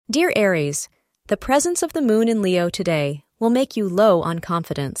Dear Aries, the presence of the moon in Leo today will make you low on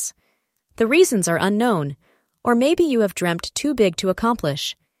confidence. The reasons are unknown, or maybe you have dreamt too big to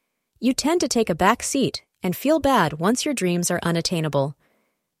accomplish. You tend to take a back seat and feel bad once your dreams are unattainable.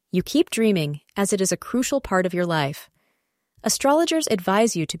 You keep dreaming as it is a crucial part of your life. Astrologers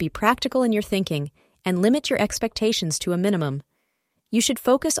advise you to be practical in your thinking and limit your expectations to a minimum. You should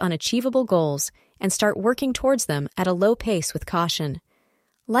focus on achievable goals and start working towards them at a low pace with caution.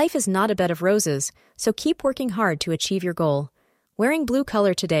 Life is not a bed of roses, so keep working hard to achieve your goal. Wearing blue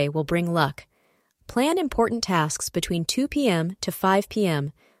color today will bring luck. Plan important tasks between 2 p.m. to 5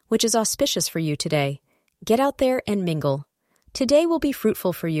 p.m., which is auspicious for you today. Get out there and mingle. Today will be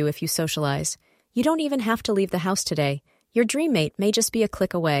fruitful for you if you socialize. You don't even have to leave the house today. Your dream mate may just be a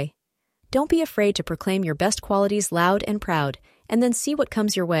click away. Don't be afraid to proclaim your best qualities loud and proud, and then see what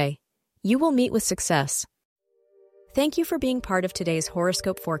comes your way. You will meet with success. Thank you for being part of today's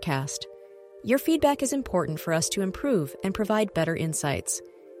horoscope forecast. Your feedback is important for us to improve and provide better insights.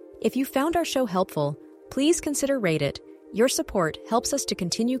 If you found our show helpful, please consider rate it. Your support helps us to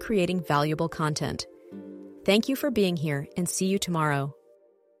continue creating valuable content. Thank you for being here and see you tomorrow.